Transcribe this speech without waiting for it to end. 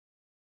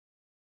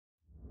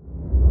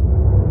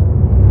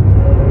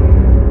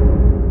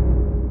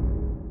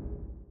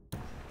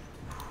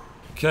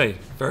Okay,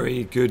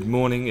 very good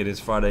morning. It is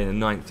Friday the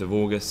 9th of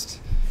August.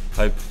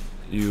 Hope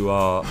you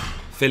are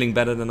feeling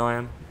better than I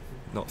am.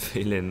 Not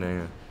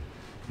feeling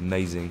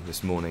amazing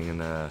this morning.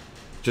 And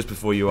just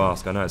before you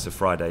ask, I know it's a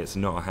Friday, it's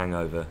not a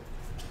hangover.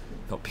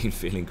 Not been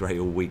feeling great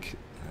all week,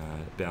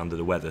 a bit under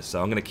the weather.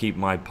 So I'm going to keep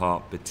my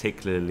part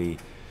particularly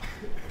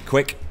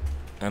quick,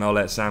 and I'll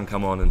let Sam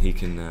come on and he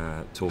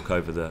can talk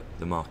over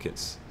the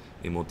markets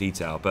in more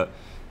detail. But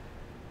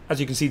as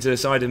you can see to the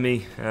side of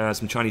me,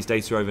 some Chinese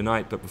data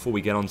overnight, but before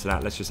we get on to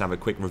that, let's just have a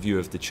quick review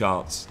of the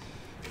charts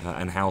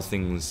and how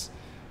things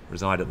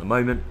reside at the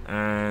moment.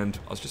 And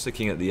I was just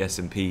looking at the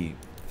S&P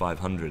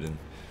 500, and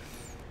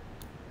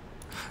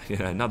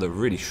another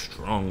really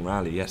strong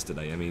rally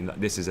yesterday. I mean,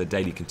 this is a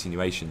daily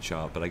continuation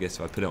chart, but I guess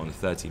if I put it on a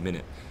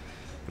 30-minute,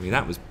 I mean,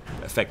 that was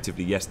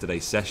effectively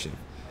yesterday's session.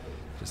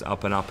 Just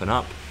up and up and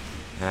up.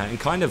 And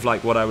kind of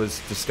like what I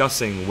was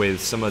discussing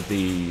with some of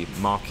the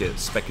market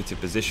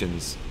speculative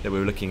positions that we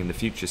were looking in the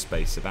future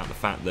space, about the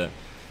fact that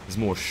there's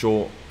more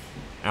short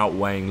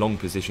outweighing long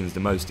positions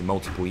the most in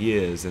multiple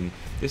years. And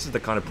this is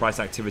the kind of price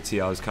activity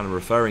I was kind of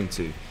referring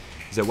to,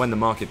 is that when the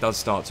market does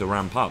start to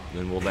ramp up,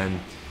 then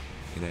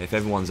if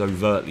everyone's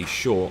overtly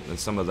short, then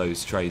some of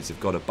those trades have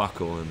got to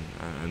buckle,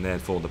 and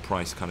therefore the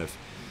price kind of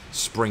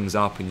springs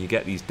up, and you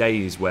get these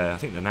days where I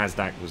think the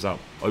Nasdaq was up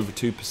over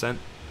 2%.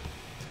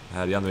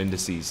 The other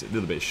indices a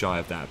little bit shy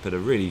of that, but a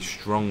really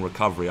strong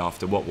recovery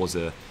after what was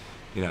a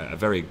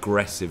very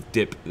aggressive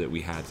dip that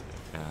we had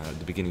at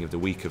the beginning of the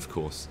week, of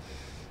course.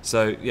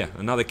 So yeah,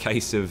 another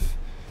case of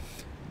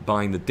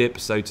buying the dip,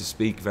 so to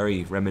speak,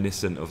 very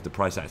reminiscent of the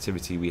price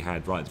activity we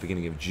had right at the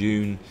beginning of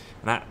June,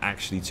 and that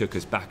actually took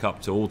us back up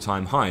to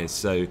all-time highs.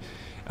 So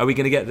are we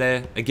going to get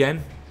there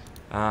again?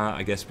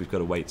 I guess we've got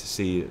to wait to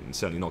see. It's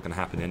certainly not going to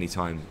happen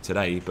anytime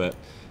today, but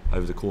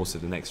over the course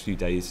of the next few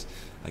days,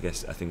 I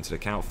guess a thing to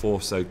look out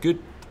for. So good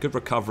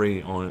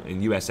recovery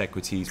in US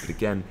equities, but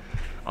again,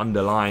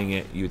 underlying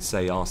it, you would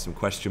say, are some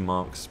question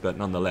marks, but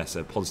nonetheless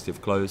a positive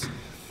close.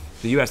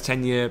 The US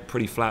 10-year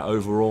pretty flat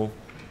overall,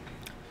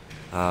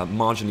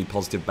 marginally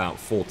positive, about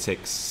 4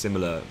 ticks.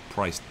 Similar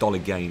price dollar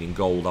gain in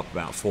gold, up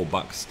about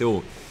 $4,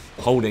 still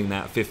holding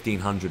that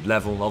 1500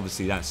 level.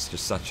 Obviously that's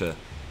just such a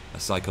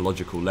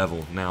psychological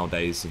level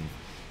nowadays, and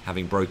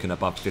having broken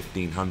above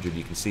 1500,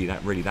 you can see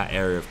that really that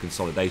area of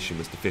consolidation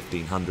was the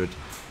 1500.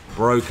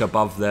 Broke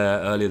above there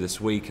earlier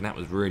this week, and that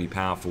was really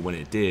powerful when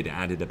it did. It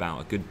added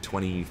about a good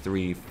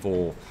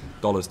 $23–4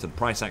 to the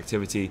price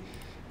activity.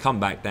 Come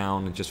back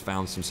down and just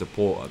found some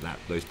support at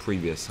those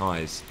previous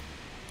highs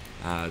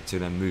to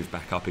then move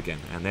back up again,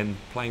 and then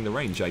playing the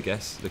range, I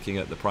guess, looking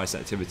at the price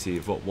activity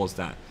of what was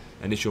that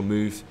initial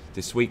move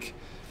this week.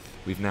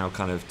 We've now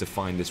kind of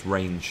defined this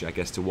range, I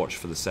guess, to watch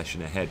for the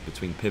session ahead,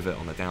 between pivot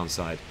on the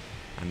downside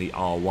and the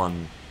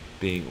R1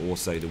 being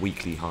also the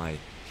weekly high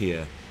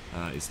here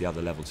is the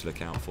other level to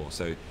look out for.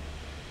 So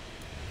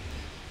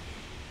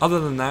other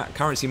than that,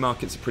 currency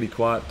markets are pretty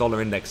quiet.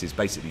 Dollar index is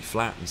basically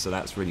flat, and so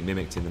that's really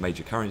mimicked in the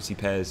major currency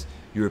pairs.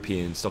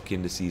 European stock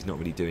indices not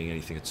really doing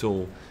anything at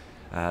all.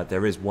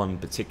 There is one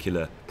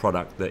particular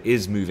product that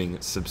is moving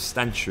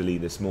substantially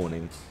this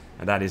morning,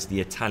 and that is the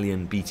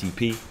Italian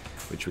BTP,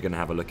 which we're going to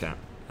have a look at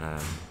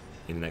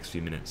in the next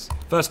few minutes.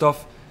 First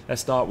off,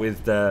 let's start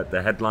with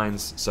the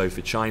headlines. So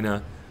for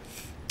China,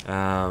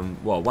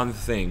 well, one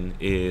thing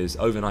is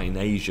overnight in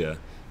Asia,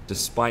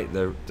 despite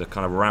the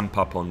kind of ramp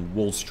up on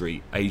Wall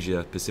Street,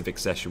 Asia Pacific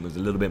session was a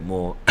little bit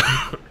more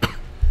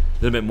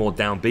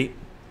downbeat.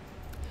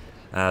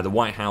 The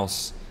White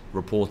House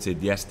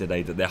reported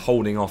yesterday that they're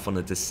holding off on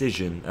a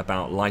decision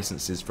about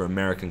licenses for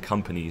American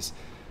companies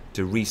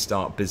to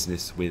restart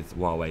business with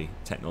Huawei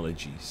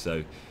technology.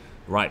 So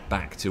right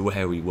back to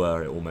where we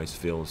were, it almost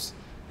feels,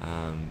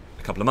 a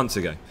couple of months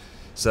ago.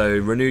 So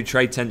renewed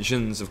trade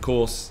tensions, of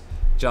course,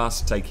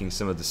 just taking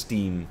some of the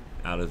steam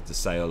out of the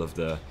sail of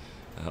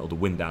or the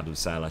wind out of the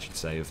sail, I should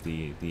say, of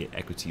the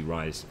equity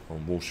rise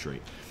on Wall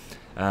Street.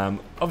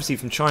 Obviously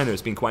from China,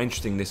 it's been quite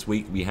interesting this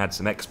week. We had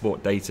some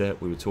export data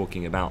we were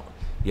talking about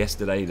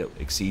yesterday that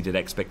exceeded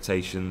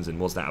expectations, and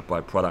was that a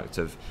byproduct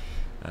of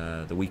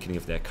the weakening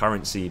of their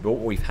currency. But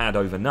what we've had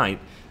overnight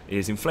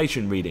is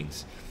inflation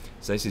readings.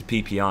 So this is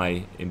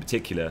PPI in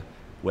particular,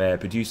 where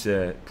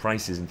producer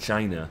prices in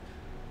China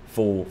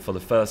fall for the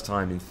first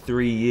time in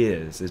 3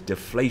 years as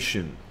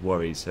deflation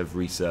worries have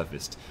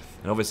resurfaced.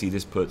 And obviously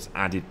this puts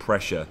added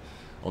pressure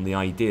on the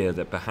idea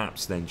that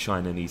perhaps then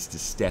China needs to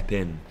step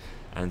in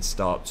and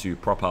start to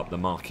prop up the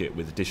market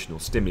with additional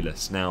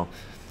stimulus. Now,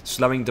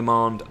 slowing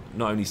demand,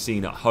 not only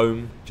seen at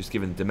home, just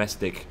given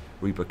domestic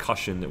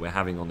repercussion that we're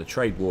having on the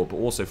trade war, but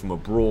also from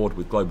abroad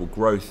with global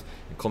growth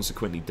and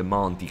consequently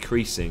demand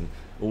decreasing,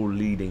 all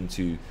leading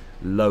to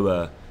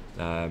lower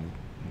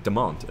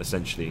demand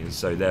essentially, and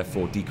so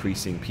therefore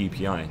decreasing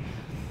PPI.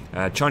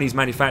 Chinese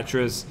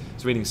manufacturers, I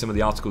was reading some of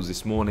the articles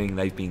this morning,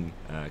 they've been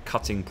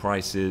cutting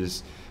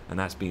prices, and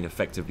that's been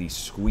effectively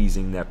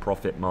squeezing their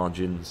profit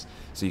margins.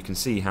 So you can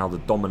see how the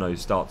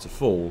dominoes start to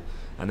fall,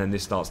 and then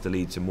this starts to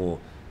lead to more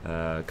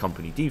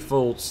company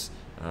defaults,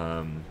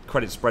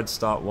 credit spreads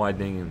start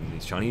widening in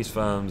these Chinese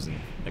firms and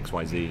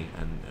XYZ,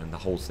 and the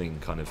whole thing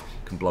kind of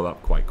can blow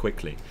up quite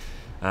quickly.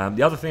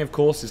 The other thing, of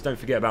course, is don't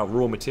forget about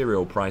raw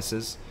material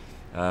prices.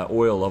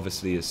 Oil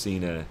obviously has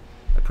seen a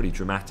pretty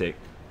dramatic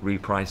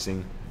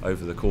repricing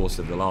over the course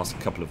of the last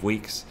couple of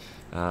weeks,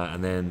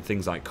 and then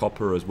things like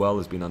copper as well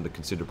has been under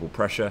considerable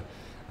pressure,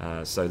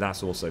 so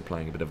that's also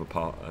playing a bit of a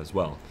part as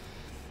well.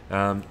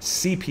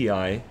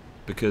 CPI,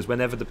 because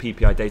whenever the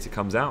PPI data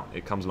comes out,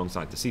 it comes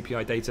alongside the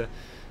CPI data,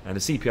 and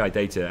the CPI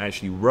data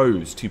actually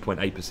rose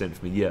 2.8%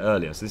 from a year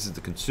earlier, so this is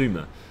the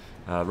consumer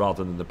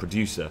rather than the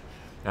producer,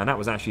 and that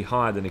was actually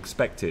higher than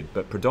expected,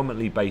 but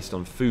predominantly based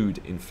on food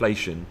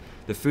inflation.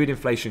 The food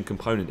inflation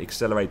component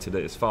accelerated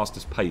at its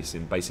fastest pace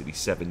in basically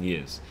 7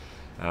 years.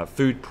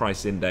 Food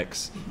price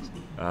index,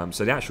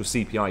 so the actual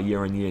CPI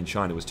year on year in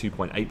China was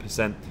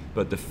 2.8%,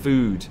 but the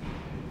food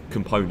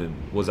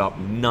component was up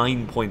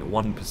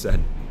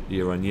 9.1%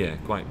 year on year,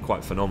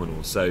 quite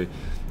phenomenal. So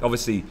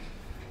obviously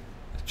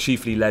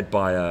chiefly led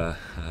by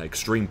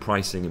extreme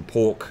pricing in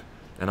pork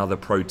and other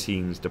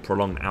proteins, the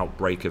prolonged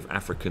outbreak of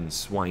African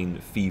swine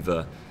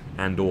fever,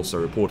 and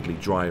also reportedly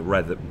dry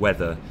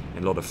weather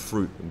in a lot of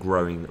fruit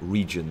growing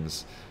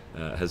regions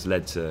has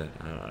led to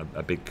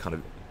a big kind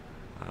of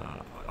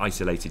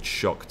isolated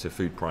shock to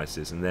food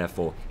prices, and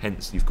therefore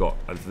hence you've got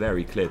a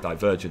very clear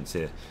divergence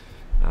here.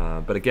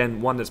 But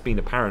again, one that's been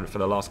apparent for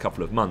the last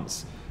couple of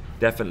months,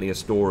 definitely a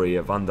story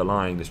of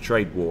underlying this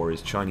trade war,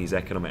 is Chinese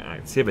economic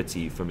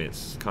activity from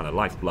its kind of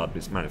lifeblood,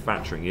 its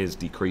manufacturing, is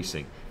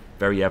decreasing.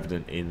 Very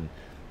evident in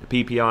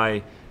the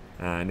PPI,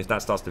 and if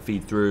that starts to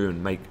feed through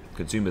and make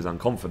consumers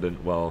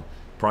unconfident, well,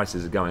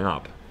 prices are going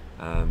up,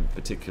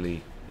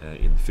 particularly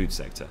in the food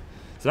sector.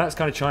 So that's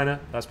kind of China.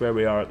 That's where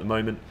we are at the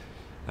moment.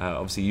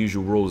 Obviously,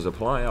 usual rules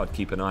apply. I'd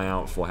keep an eye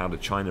out for how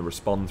did China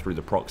respond through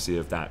the proxy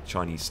of that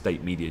Chinese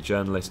state media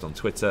journalist on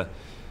Twitter.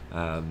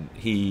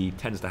 He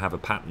tends to have a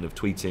pattern of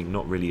tweeting,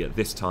 not really at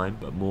this time,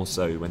 but more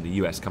so when the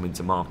US come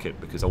into market,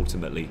 because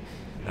ultimately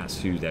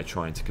that's who they're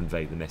trying to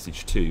convey the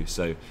message to.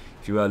 So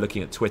if you were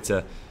looking at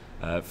Twitter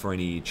for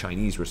any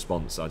Chinese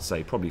response, I'd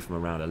say probably from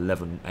around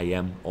 11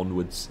 AM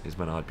onwards is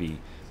when I'd be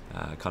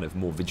kind of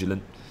more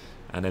vigilant.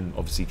 And then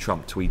obviously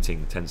Trump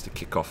tweeting tends to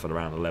kick off at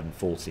around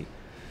 11:40.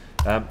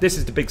 This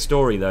is the big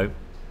story though.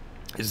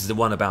 This is the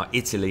one about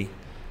Italy,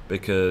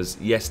 because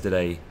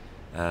yesterday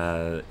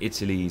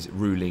Italy's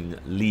ruling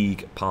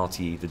League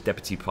party, the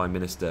Deputy Prime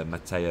Minister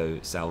Matteo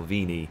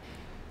Salvini,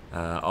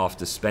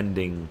 after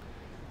spending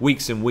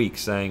weeks and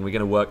weeks saying we're going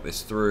to work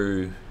this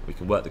through, we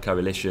can work the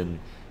coalition,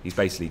 he's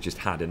basically just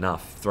had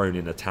enough, thrown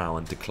in a towel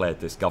and declared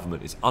this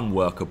government is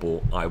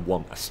unworkable, I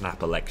want a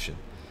snap election.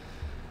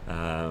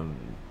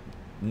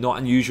 Not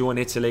unusual in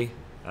Italy.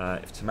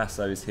 If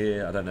Tommaso is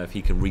here, I don't know if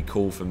he can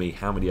recall for me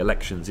how many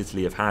elections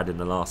Italy have had in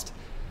the last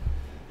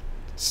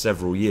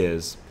several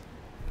years.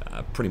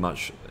 Pretty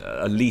much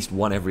at least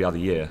one every other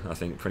year, I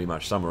think pretty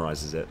much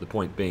summarises it. The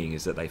point being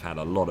is that they've had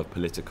a lot of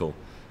political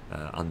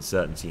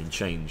uncertainty and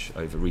change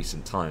over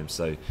recent times.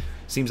 So it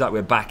seems like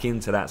we're back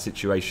into that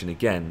situation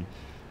again.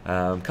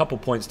 Couple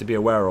points to be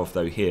aware of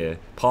though here.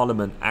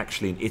 Parliament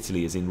actually in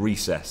Italy is in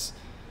recess.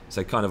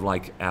 So kind of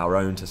like our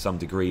own to some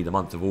degree, the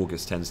month of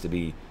August tends to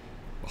be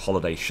a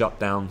holiday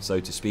shutdown,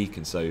 so to speak,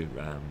 and so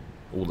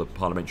all the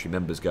parliamentary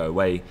members go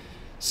away.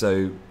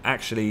 So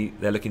actually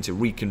they're looking to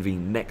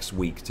reconvene next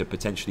week to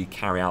potentially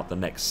carry out the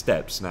next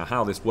steps. Now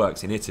how this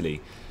works in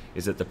Italy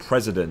is that the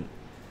president,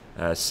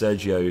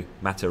 Sergio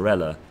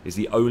Mattarella, is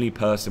the only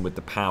person with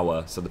the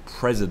power. So the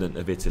president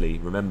of Italy,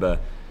 remember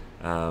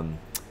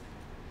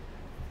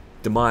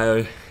Di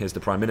Maio is the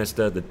Prime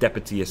Minister, the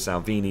Deputy is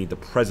Salvini, the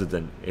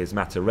President is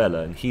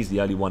Mattarella, and he's the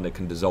only one that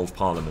can dissolve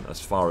Parliament as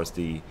far as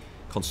the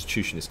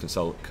Constitution is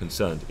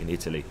concerned in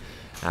Italy.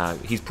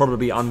 He's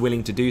probably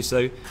unwilling to do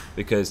so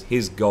because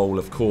his goal,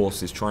 of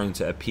course, is trying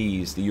to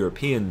appease the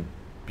European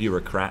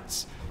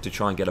bureaucrats to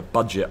try and get a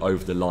budget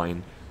over the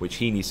line, which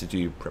he needs to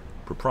do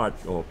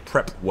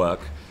prep work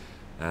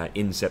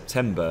in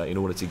September in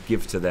order to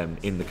give to them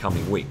in the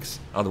coming weeks.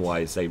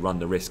 Otherwise, they run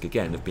the risk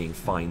again of being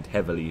fined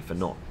heavily for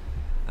not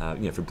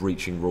for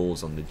breaching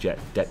rules on the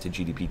debt to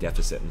GDP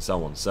deficit and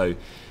so on. So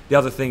the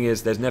other thing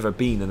is there's never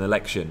been an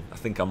election, I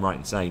think I'm right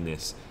in saying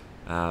this,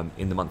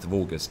 in the month of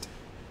August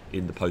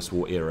in the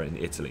post-war era in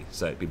Italy.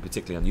 So it'd be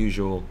particularly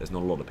unusual. There's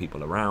not a lot of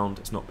people around.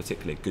 It's not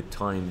particularly a good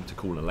time to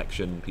call an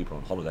election. People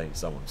are on holiday and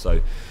so on.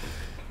 So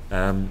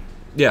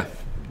yeah,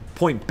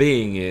 point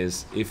being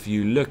is if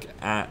you look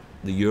at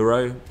the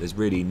euro, there's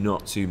really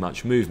not too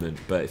much movement.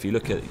 But if you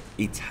look at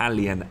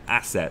Italian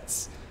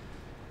assets,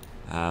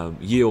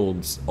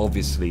 yields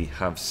obviously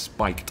have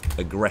spiked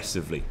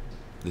aggressively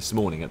this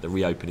morning at the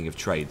reopening of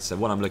trade. So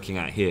what I'm looking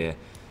at here,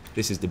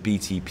 this is the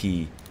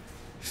BTP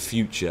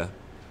future,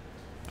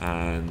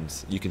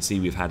 and you can see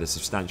we've had a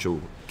substantial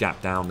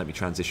gap down. Let me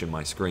transition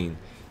my screen.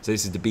 So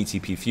this is the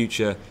BTP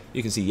future.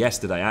 You can see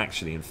yesterday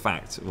actually, in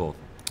fact, well,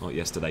 not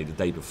yesterday, the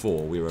day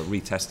before, we were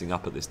retesting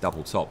up at this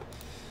double top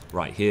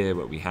right here,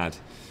 what we had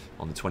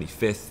on the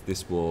 25th.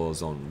 This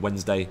was on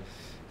Wednesday.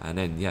 And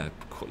then, yeah,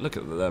 look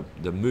at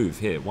the move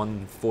here,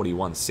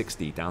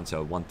 141.60 down to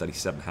a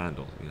 137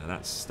 handle. You know,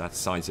 that's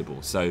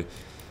sizable. So,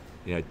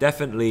 you know,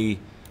 definitely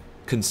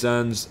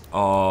concerns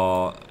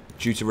are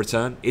due to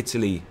return.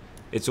 Italy,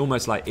 it's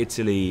almost like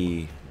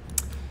Italy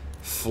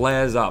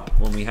flares up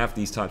when we have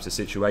these types of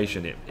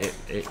situation.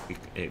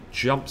 It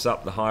jumps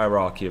up the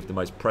hierarchy of the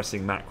most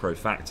pressing macro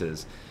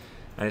factors.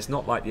 And it's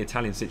not like the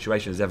Italian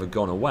situation has ever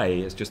gone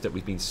away. It's just that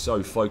we've been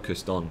so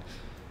focused on,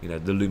 you know,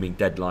 the looming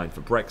deadline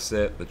for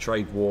Brexit, the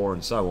trade war,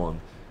 and so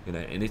on. You know,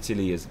 and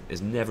Italy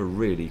has never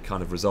really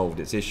kind of resolved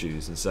its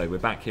issues, and so we're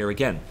back here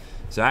again.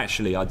 So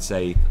actually, I'd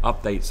say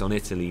updates on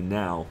Italy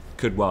now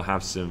could well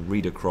have some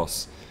read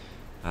across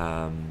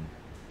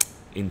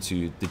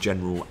into the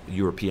general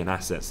European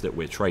assets that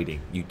we're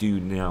trading. You do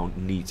now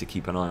need to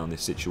keep an eye on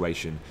this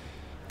situation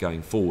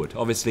going forward.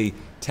 Obviously,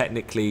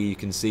 technically, you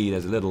can see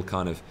there's a little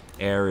kind of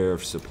area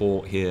of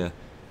support here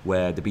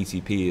where the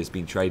BTP has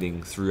been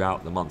trading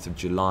throughout the month of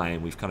July,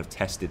 and we've kind of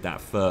tested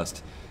that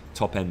first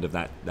top end of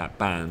that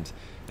band.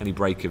 Any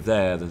break of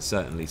there then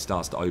certainly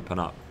starts to open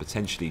up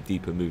potentially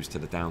deeper moves to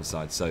the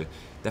downside. So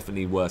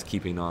definitely worth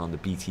keeping an eye on the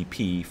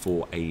BTP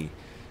for a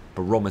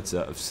barometer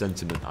of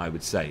sentiment, I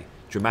would say.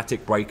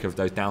 Dramatic break of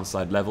those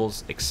downside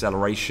levels,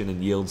 acceleration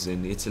in yields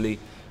in Italy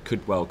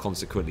could well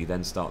consequently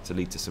then start to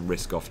lead to some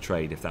risk off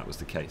trade if that was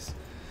the case.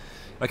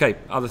 Okay,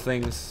 other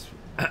things.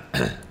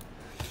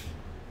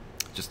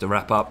 Just to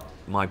wrap up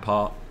my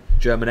part,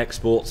 German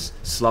exports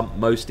slumped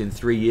most in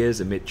 3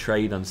 years amid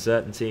trade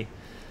uncertainty.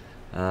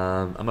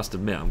 I must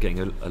admit I'm getting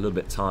a little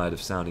bit tired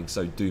of sounding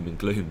so doom and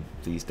gloom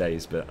these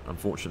days, but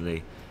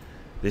unfortunately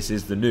this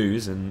is the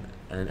news, and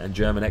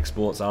German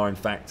exports are in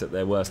fact at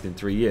their worst in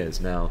 3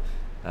 years. Now,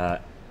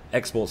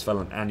 exports fell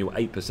an annual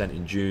 8%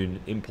 in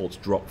June, imports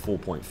dropped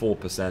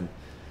 4.4%.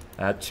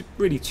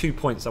 Really 2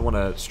 points I want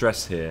to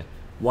stress here.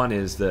 One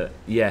is that,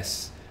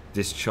 yes,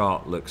 this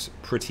chart looks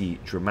pretty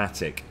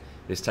dramatic.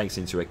 This takes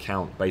into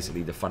account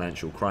basically the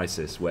financial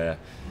crisis, where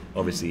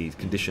obviously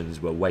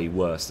conditions were way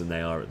worse than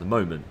they are at the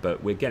moment,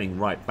 but we're getting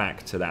right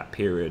back to that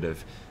period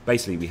of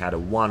basically we had a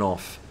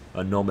one-off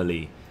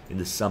anomaly in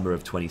the summer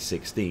of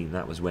 2016.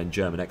 That was when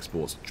German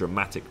exports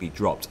dramatically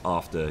dropped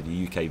after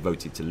the UK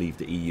voted to leave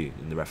the EU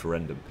in the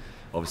referendum.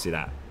 Obviously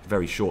that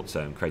very short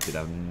term created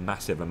a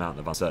massive amount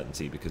of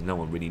uncertainty because no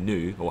one really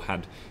knew or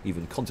had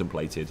even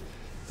contemplated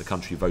the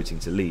country voting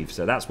to leave.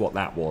 So that's what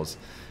that was.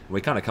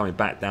 We're kind of coming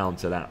back down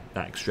to that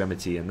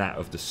extremity, and that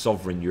of the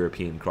sovereign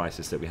European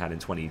crisis that we had in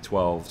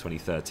 2012,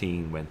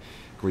 2013, when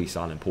Greece,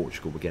 Ireland,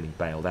 Portugal were getting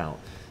bailed out.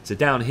 So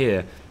down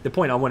here, the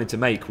point I wanted to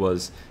make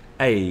was,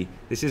 A,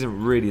 this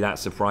isn't really that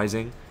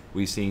surprising.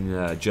 We've seen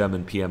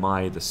German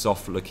PMI, the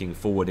soft-looking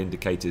forward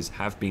indicators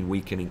have been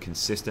weakening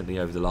consistently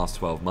over the last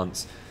 12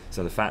 months.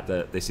 So the fact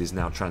that this is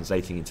now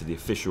translating into the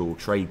official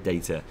trade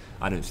data,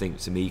 I don't think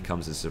to me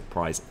comes as a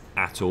surprise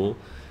at all.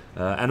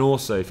 And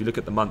also, if you look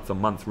at the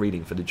month-on-month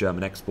reading for the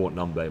German export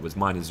number, it was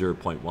minus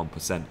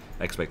 0.1%.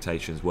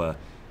 Expectations were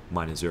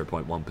minus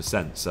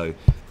 0.1%. So,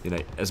 you know,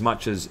 as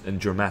much as and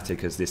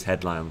dramatic as this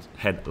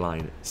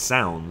headline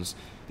sounds,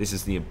 this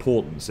is the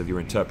importance of your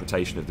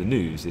interpretation of the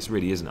news. This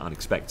really isn't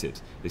unexpected.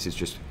 This is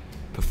just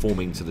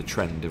performing to the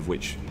trend of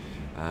which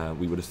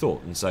we would have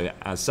thought. And so,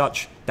 as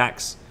such,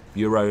 DAX,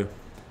 Euro,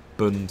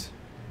 Bund,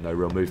 no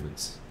real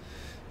movements.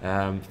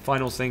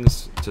 Final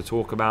things to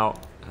talk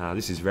about.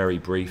 This is very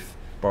brief.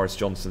 Boris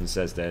Johnson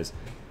says there's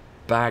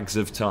bags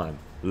of time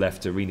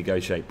left to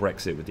renegotiate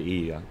Brexit with the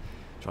EU. I'm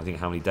trying to think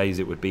how many days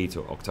it would be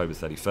to October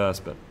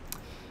 31st, but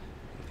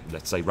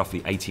let's say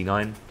roughly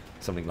 89,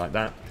 something like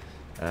that.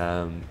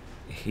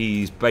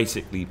 He's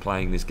basically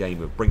playing this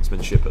game of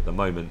brinksmanship at the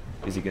moment.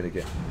 Is he going to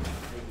get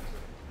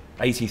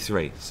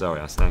 83? Sorry,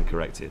 I stand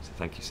corrected.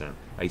 Thank you, Sam.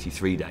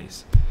 83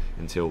 days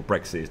until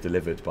Brexit is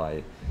delivered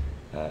by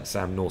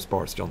Sam North's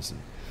Boris Johnson.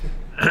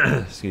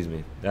 Excuse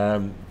me.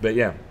 But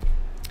yeah,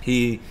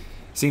 he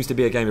seems to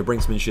be a game of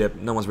brinksmanship.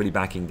 No one's really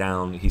backing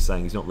down. He's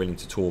saying he's not willing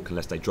to talk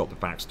unless they drop the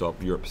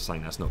backstop. Europe's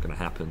saying that's not going to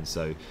happen.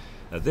 So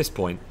at this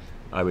point,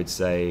 I would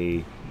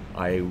say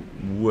I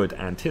would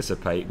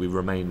anticipate we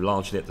remain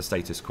largely at the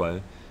status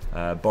quo.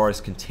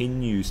 Boris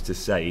continues to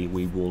say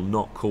we will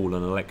not call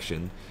an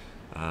election.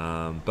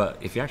 But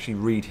if you actually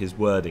read his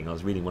wording, I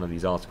was reading one of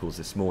these articles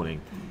this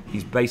morning,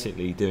 he's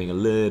basically doing a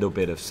little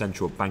bit of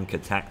central banker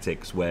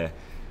tactics where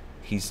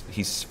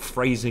he's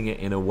phrasing it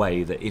in a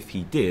way that if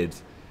he did,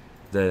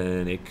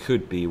 then it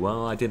could be,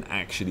 well, I didn't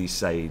actually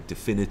say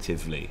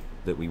definitively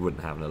that we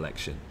wouldn't have an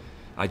election.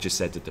 I just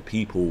said that the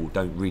people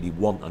don't really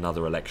want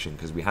another election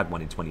because we had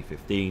one in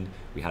 2015,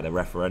 we had a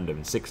referendum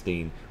in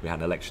 16, we had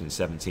an election in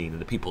 17, and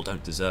the people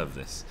don't deserve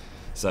this.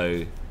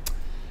 So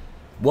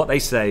what they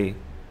say,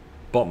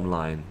 bottom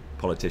line,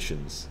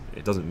 politicians,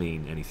 it doesn't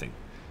mean anything.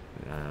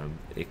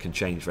 It can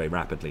change very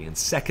rapidly. And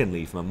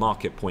secondly, from a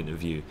market point of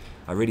view,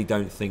 I really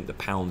don't think the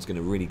pound's going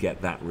to really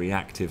get that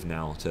reactive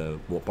now to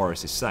what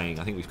Boris is saying.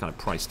 I think we've kind of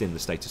priced in the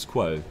status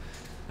quo.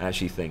 I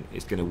actually think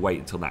it's going to wait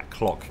until that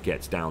clock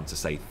gets down to,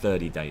 say,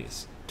 30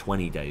 days,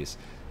 20 days.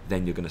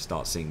 Then you're going to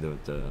start seeing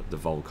the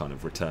vol kind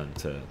of return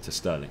to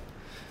sterling.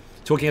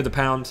 Talking of the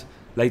pound,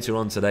 Later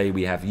on today,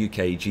 we have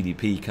UK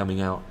GDP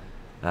coming out.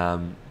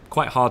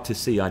 Quite hard to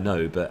see, I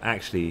know, but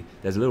actually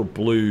there's a little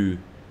blue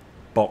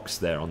box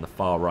there on the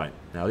far right.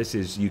 Now this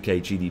is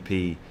UK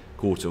GDP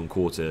quarter on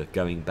quarter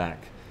going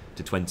back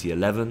to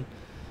 2011,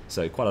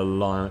 so quite a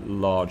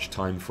large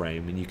time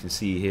frame, and you can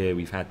see here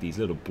we've had these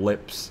little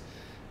blips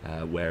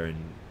wherein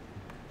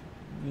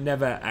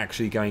never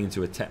actually going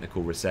into a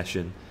technical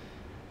recession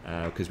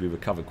because we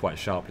recovered quite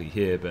sharply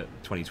here, but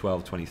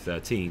 2012,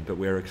 2013, but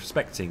we're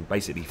expecting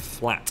basically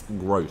flat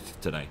growth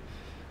today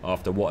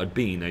after what had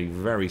been a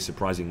very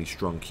surprisingly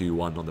strong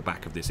Q1 on the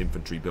back of this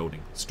inventory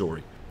building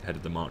story ahead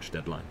of the March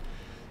deadline.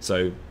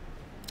 So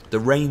the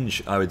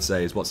range, I would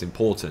say, is what's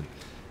important,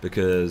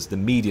 because the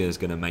media is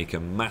going to make a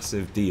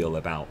massive deal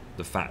about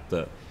the fact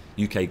that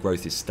UK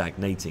growth is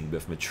stagnating,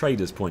 but from a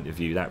trader's point of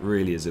view, that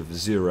really is of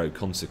zero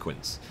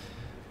consequence.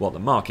 What the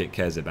market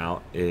cares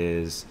about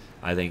is,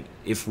 I think,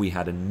 if we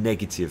had a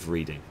negative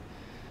reading.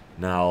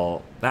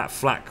 Now, that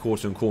flat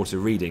quarter-on-quarter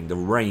reading, the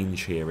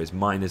range here is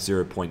minus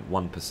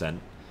 0.1%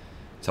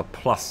 to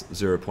plus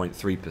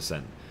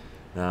 0.3%.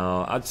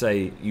 Now, I'd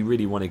say you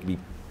really want to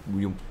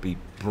be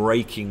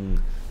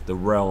breaking the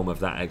realm of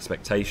that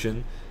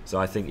expectation. So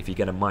I think if you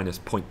get a minus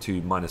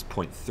 0.2, minus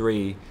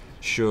 0.3,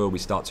 sure, we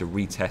start to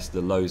retest the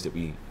lows that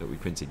we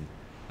printed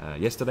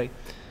yesterday.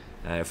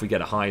 If we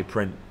get a high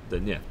print,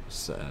 then yeah,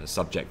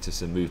 subject to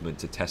some movement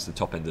to test the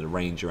top end of the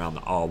range around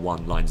the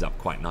R1, lines up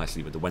quite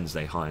nicely with the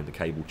Wednesday high in the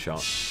cable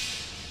chart.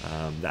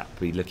 That'd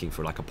be looking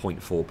for like a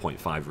 0.4,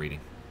 0.5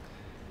 reading.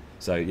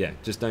 So yeah,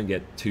 just don't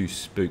get too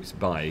spooked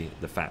by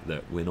the fact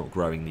that we're not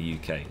growing the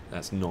UK.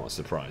 That's not a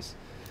surprise.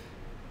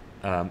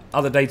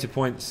 Other data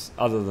points,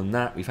 other than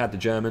that, we've had the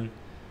German.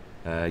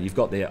 You've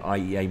got the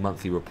IEA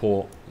monthly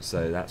report,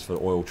 so that's for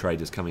oil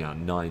traders coming out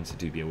at 9, so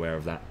do be aware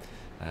of that.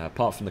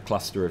 Apart from the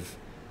cluster of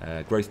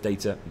growth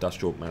data,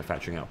 industrial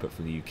manufacturing output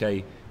from the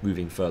UK,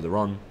 moving further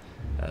on.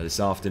 This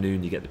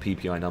afternoon you get the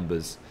PPI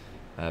numbers,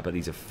 but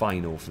these are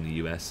final from the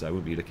US, so I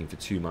wouldn't be looking for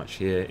too much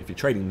here. If you're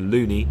trading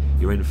loony,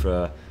 you're in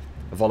for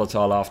a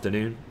volatile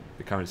afternoon.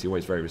 The currency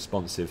always very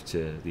responsive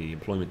to the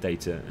employment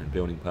data and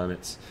building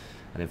permits.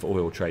 And then for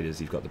oil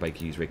traders, you've got the Baker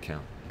Hughes rig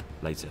count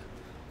later.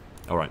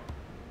 All right,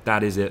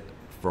 that is it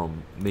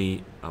from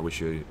me. I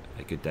wish you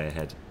a good day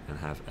ahead and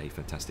have a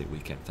fantastic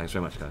weekend. Thanks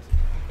very much, guys.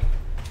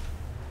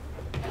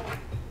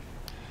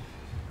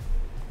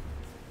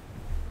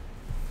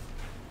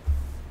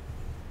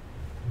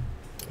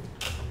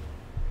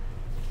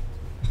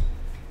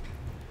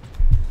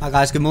 Hi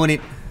guys, good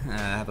morning.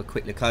 Have a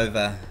quick look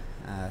over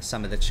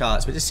some of the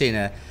charts. We're just seeing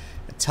a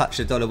touch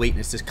of dollar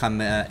weakness just come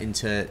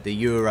into the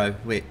euro,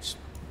 which,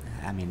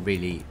 I mean,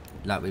 really,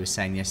 like we were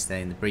saying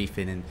yesterday in the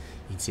briefing, and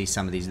you can see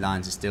some of these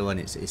lines are still on,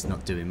 it's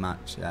not doing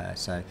much.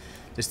 So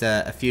just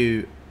a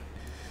few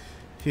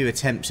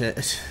attempts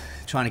at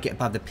trying to get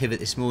above the pivot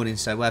this morning,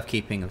 so worth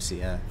keeping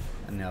obviously a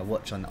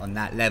watch on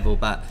that level,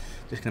 but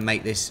just going to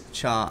make this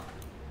chart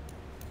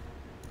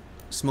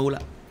smaller.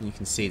 You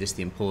can see just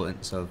the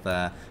importance of,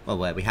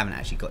 well, we haven't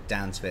actually got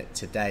down to it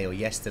today or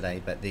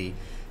yesterday, but the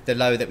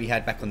low that we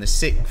had back on the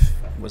 6th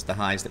was the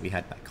highs that we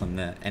had back on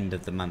the end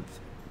of the month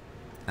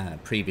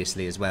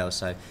previously as well.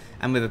 So,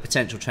 and with a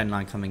potential trend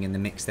line coming in the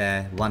mix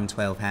there,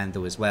 112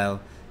 handle as well,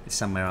 it's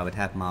somewhere I would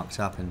have marked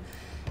up, and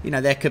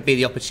there could be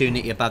the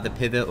opportunity above the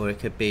pivot, or it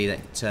could be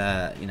that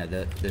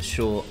the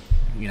short,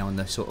 on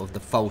the sort of the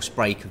false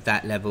break of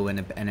that level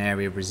and an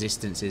area of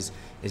resistance is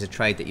a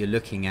trade that you're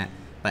looking at.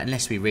 But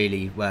unless we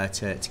really were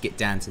to get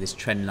down to this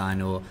trend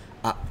line or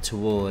up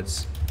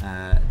towards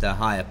the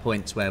higher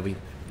points where we,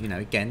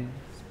 again,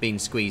 been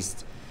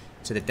squeezed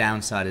to the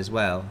downside as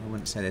well, I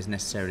wouldn't say there's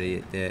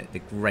necessarily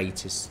the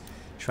greatest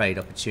trade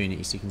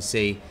opportunity. So you can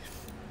see,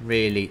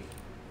 really,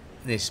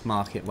 this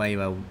market may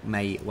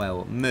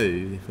well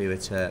move if we were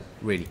to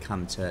really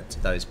come to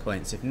those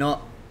points. If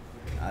not,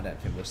 I don't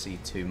think we'll see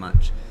too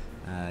much.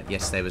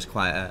 Yesterday was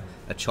quite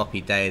a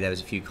choppy day. There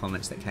was a few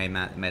comments that came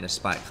out that made us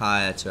spike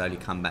higher to only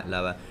come back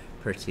lower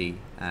pretty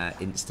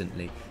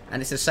instantly.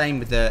 And it's the same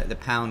with the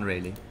pound,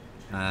 really.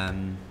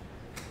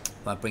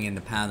 By bringing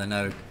the pound, I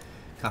know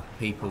a couple of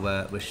people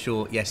were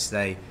short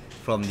yesterday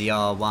from the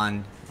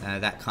R1,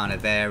 that kind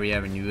of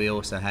area, and we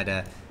also had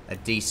a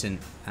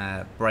decent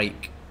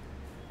break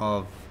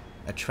of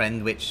a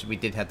trend, which we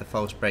did have the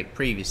false break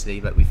previously,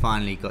 but we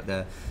finally got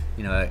the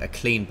a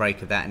clean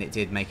break of that, and it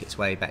did make its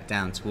way back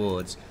down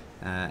towards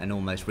and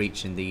almost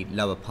reaching the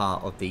lower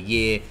part of the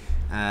year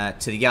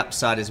to the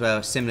upside as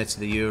well, similar to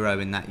the euro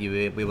in that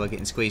we were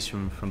getting squeezed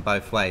from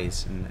both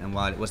ways, and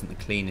while it wasn't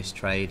the cleanest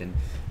trade and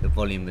the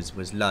volume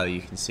was low,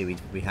 you can see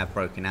we have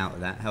broken out of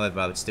that.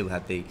 However, I would still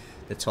have the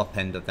top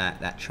end of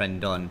that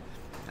trend on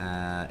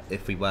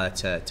if we were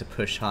to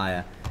push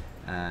higher,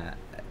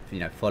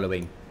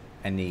 following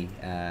any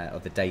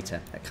of the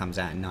data that comes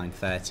out at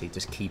 9:30,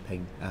 just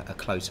keeping a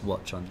close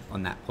watch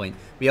on that point.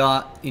 We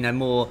are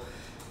more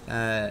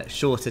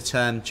shorter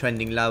term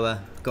trending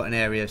lower, got an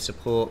area of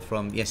support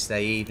from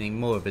yesterday evening,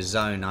 more of a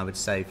zone I would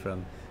say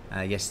from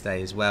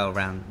yesterday as well,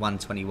 around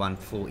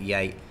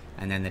 121.48,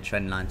 and then the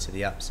trend line to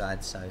the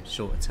upside. So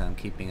shorter term,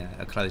 keeping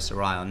a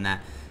closer eye on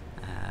that.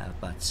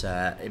 but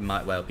it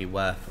might well be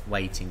worth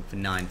waiting for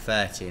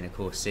 9:30 and of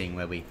course seeing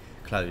where we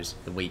close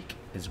the week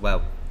as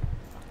well.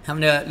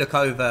 Having a look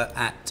over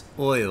at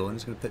oil, I'm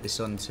just going to put this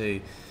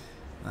onto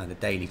the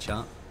daily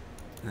chart.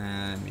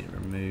 I'm going to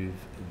remove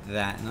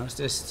that, and I was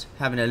just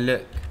having a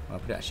look. Well, I'll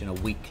put it actually on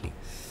a weekly.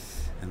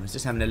 I was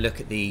just having a look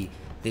at the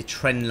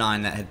trend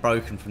line that had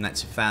broken from that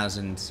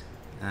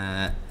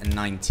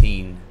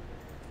 2019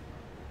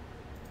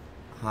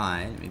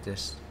 high. Let me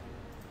just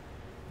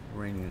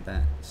bring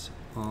that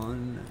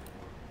on.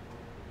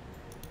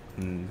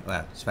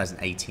 Well,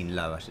 2018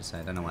 low, I should say.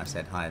 I don't know why I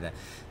said high there.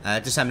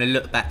 Just having a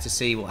look back to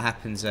see what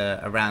happens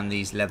around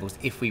these levels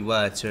if we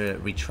were to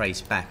retrace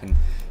back, and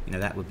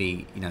that would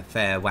be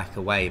fair whack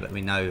away. But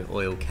we know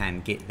oil can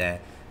get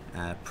there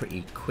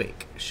pretty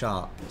quick,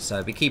 sharp.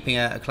 So be keeping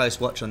a close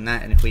watch on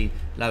that. And if we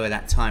lower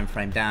that time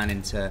frame down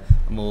into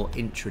a more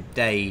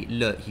intraday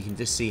look, you can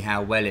just see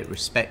how well it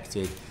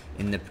respected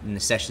in the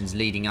sessions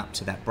leading up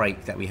to that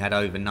break that we had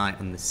overnight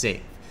on the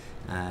 6th.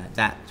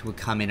 That would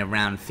come in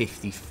around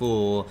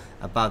 54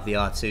 above the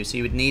R2, so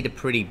you would need a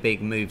pretty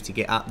big move to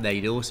get up there.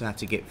 You'd also have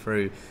to get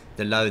through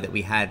the low that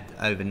we had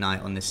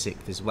overnight on the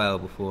 6th as well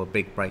before a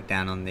big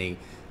breakdown on the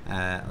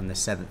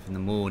 7th in the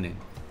morning.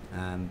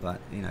 But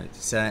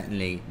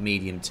certainly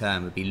medium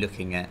term would be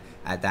looking at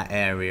that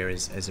area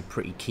as a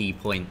pretty key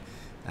point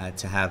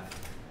to have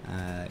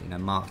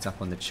marked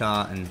up on the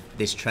chart, and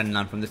this trend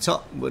line from the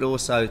top would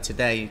also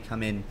today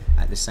come in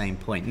at the same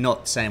point.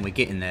 Not saying we're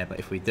getting there, but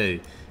if we do,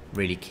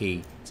 really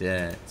key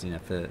to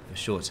for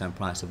short-term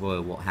price of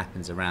oil, what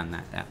happens around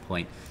that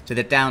point. To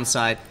the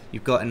downside,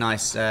 you've got a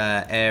nice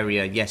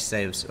area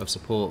yesterday of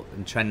support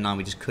and trend line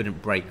we just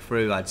couldn't break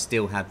through. I'd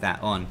still have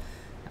that on,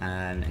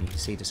 and you can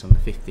see just on the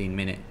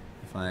 15-minute,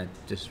 if I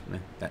just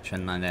that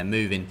trend line there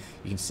moving,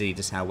 you can see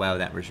just how well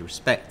that was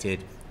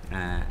respected.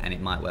 And it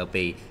might well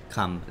be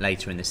come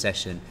later in the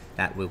session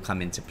that will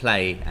come into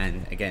play,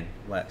 and again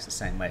works the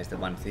same way as the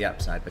one to the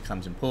upside,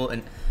 becomes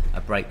important, a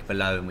break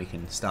below, and we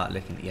can start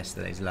looking at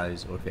yesterday's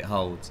lows, or if it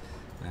holds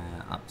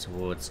up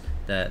towards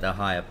the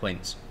higher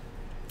points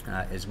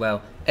as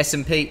well.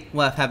 S&P,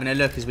 worth having a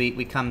look as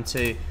we come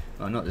to,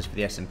 well, not just for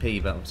the S&P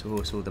but of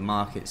course all the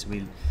markets.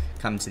 We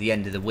come to the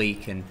end of the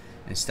week and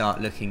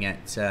start looking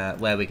at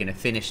where we're going to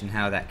finish and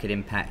how that could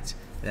impact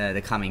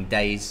the coming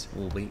days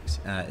or weeks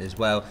as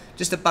well.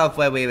 Just above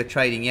where we were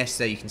trading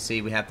yesterday, you can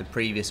see we have the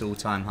previous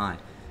all-time high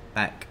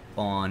back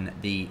on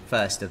the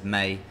 1st of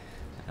May.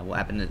 What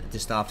happened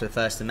just after the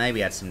 1st of May? We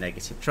had some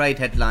negative trade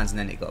headlines and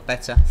then it got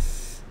better.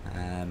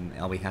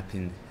 Are we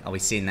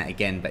seeing that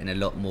again, but in a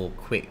lot more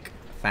quick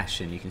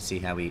fashion? You can see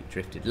how we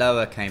drifted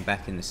lower, came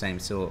back in the same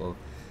sort of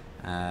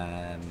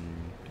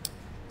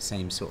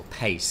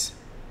pace.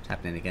 It's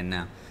happening again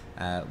now.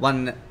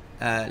 One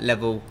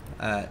level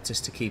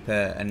just to keep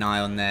an eye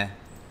on there,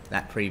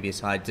 that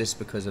previous high, just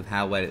because of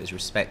how well it was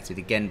respected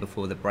again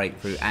before the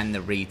breakthrough and the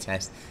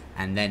retest,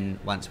 and then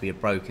once we had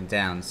broken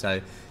down.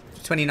 So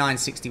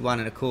 29.61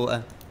 and a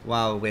quarter,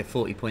 while we're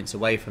 40 points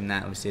away from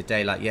that. Obviously a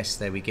day like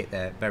yesterday we get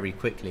there very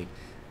quickly.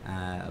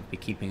 I'll be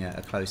keeping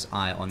a close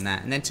eye on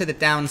that. And then to the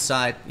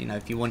downside,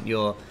 if you want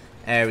your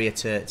area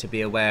to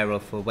be aware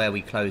of for where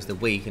we close the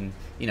week, and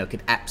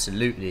could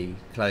absolutely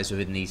close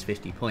within these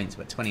 50 points,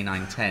 but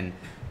 29.10,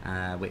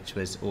 which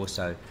was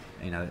also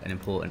an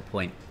important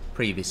point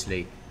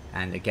previously,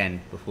 and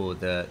again before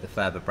the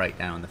further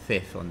breakdown on the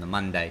 5th on the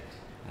Monday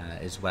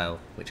as well,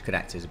 which could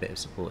act as a bit of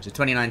support. So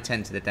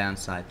 29.10 to the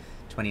downside,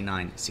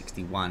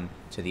 29.61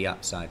 to the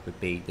upside would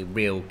be the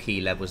real key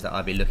levels that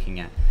I'll be looking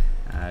at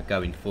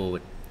going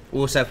forward.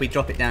 Also, if we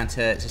drop it down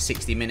to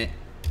 60-minute,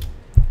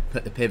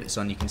 put the pivots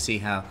on, you can see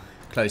how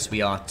close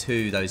we are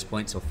to those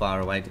points, or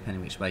far away,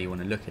 depending which way you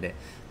want to look at it.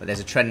 But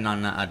there's a trend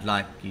line that I'd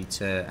like you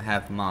to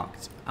have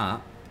marked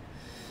up,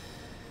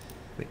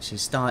 which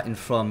is starting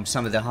from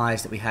some of the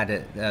highs that we had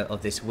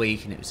of this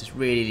week, and it was just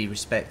really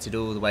respected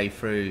all the way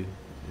through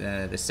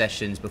the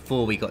sessions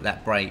before we got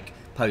that break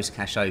post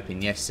cash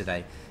open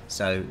yesterday.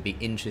 So it'd be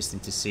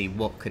interesting to see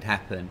what could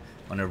happen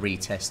on a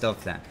retest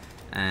of that.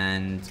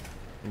 And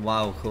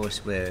while of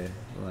course we're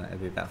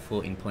about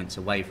 14 points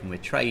away from we're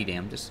trading,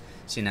 I'm just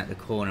seeing at the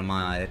corner of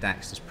my eye the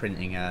DAX just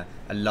printing a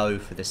low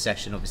for the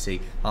session,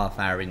 obviously half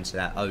hour into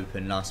that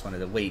open, last one of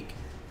the week.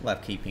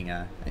 Worth keeping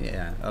a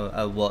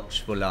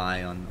watchful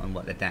eye on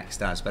what the DAX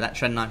does. But that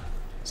trend line,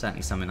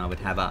 certainly something I would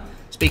have up.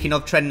 Speaking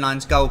of trend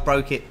lines, gold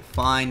broke it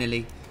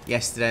finally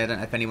yesterday. I don't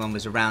know if anyone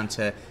was around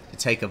to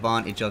take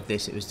advantage of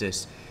this. It was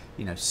just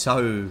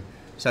so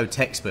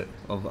textbook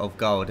of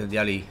gold, and the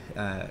only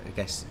I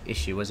guess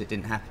issue was it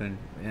didn't happen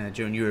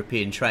during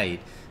European trade.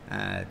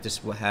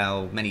 Just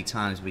how many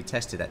times we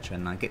tested that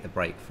trend line, get the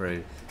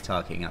breakthrough,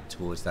 targeting up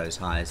towards those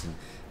highs. And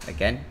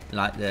again,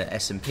 like the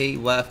S&P,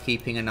 worth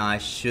keeping an eye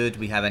should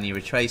we have any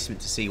retracement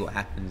to see what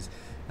happens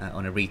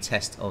on a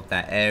retest of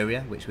that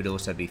area, which would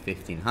also be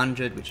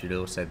 1500, which would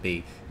also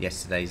be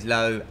yesterday's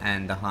low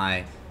and the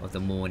high of the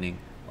morning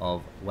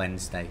of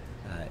Wednesday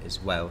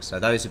as well. So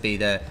those would be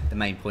the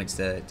main points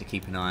to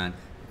keep an eye on.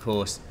 Of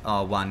course,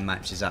 R1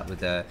 matches up with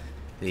the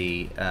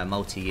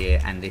multi-year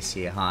and this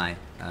year high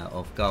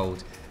of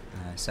gold.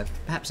 So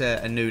perhaps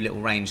a new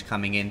little range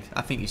coming in.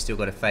 I think you've still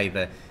got to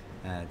favour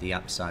the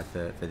upside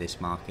for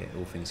this market,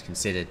 all things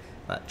considered.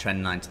 But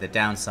trend line to the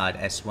downside,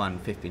 S1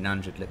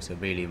 1500 looks a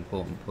really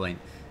important point.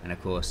 And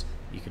of course,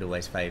 you could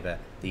always favour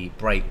the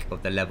break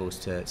of the levels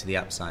to the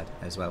upside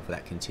as well for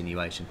that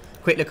continuation.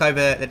 Quick look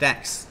over the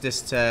DAX,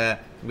 just to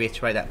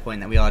reiterate that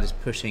point that we are just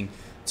pushing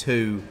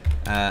to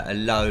a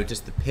low.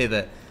 Just the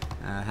pivot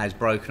has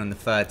broken on the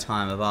third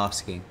time of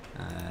asking.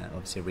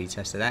 Obviously a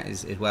retest of that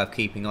is worth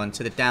keeping on.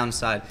 To the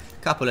downside,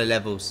 a couple of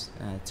levels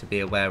to be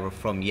aware of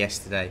from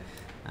yesterday.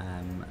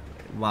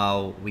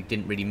 While we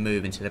didn't really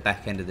move into the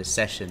back end of the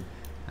session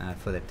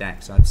for the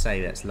DAX, I'd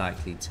say that's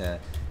likely to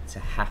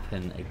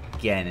happen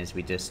again as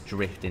we just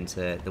drift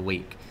into the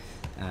week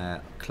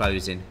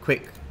closing.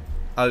 Quick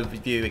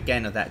overview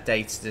again of that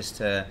data just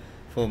to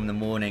form the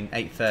morning.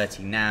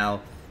 8:30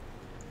 now,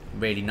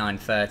 really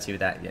 9:30 with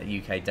that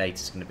UK data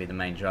is going to be the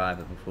main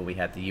driver before we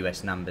have the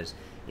US numbers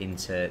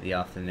into the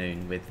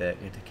afternoon with the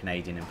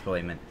Canadian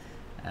employment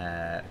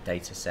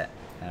data set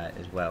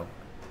as well.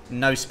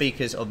 No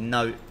speakers of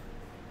note,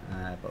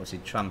 but obviously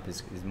Trump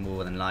is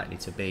more than likely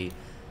to be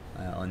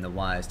on the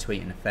wires,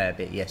 tweeting a fair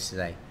bit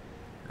yesterday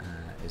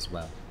as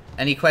well.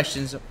 Any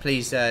questions,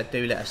 please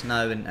do let us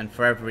know, and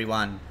for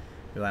everyone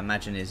who I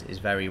imagine is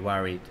very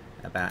worried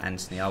about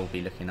Anthony, I will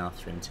be looking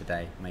after him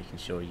today, making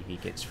sure he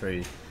gets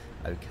through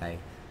okay.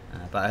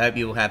 But I hope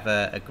you will have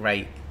a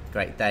great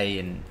day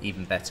and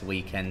even better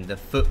weekend. The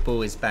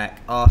football is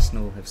back.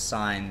 Arsenal have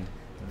signed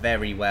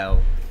very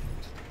well.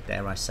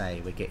 Dare I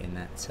say, we're getting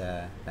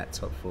that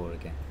top four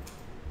again.